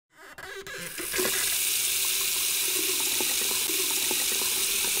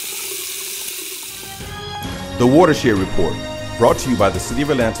The Watershed Report, brought to you by the City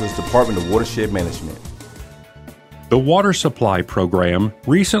of Atlanta's Department of Watershed Management. The water supply program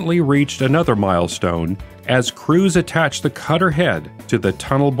recently reached another milestone as crews attached the cutter head to the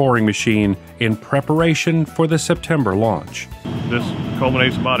tunnel boring machine in preparation for the September launch. This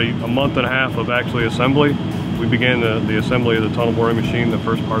culminates about a month and a half of actually assembly. We began the assembly of the tunnel boring machine the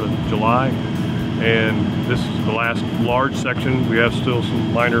first part of July, and this is the last large section. We have still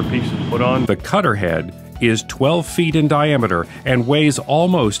some minor pieces put on. The cutter head is 12 feet in diameter and weighs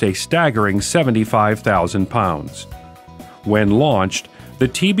almost a staggering 75,000 pounds. When launched, the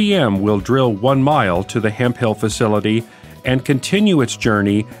TBM will drill 1 mile to the Hemp Hill facility and continue its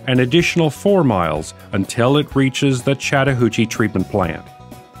journey an additional 4 miles until it reaches the Chattahoochee treatment plant.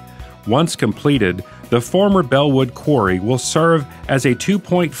 Once completed, the former Bellwood Quarry will serve as a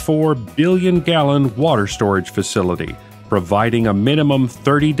 2.4 billion-gallon water storage facility, providing a minimum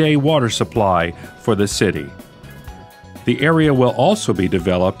 30-day water supply for the city. The area will also be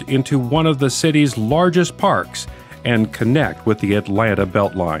developed into one of the city's largest parks and connect with the Atlanta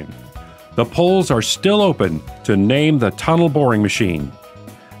Beltline. The polls are still open to name the tunnel boring machine.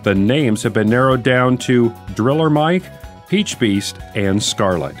 The names have been narrowed down to Driller Mike, Peach Beast, and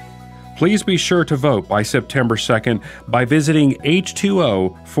Scarlett. Please be sure to vote by September 2nd by visiting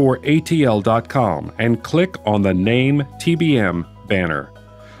h2o4atl.com and click on the Name TBM banner.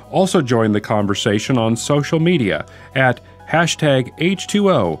 Also join the conversation on social media at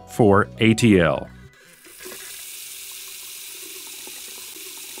 #H2O4ATL.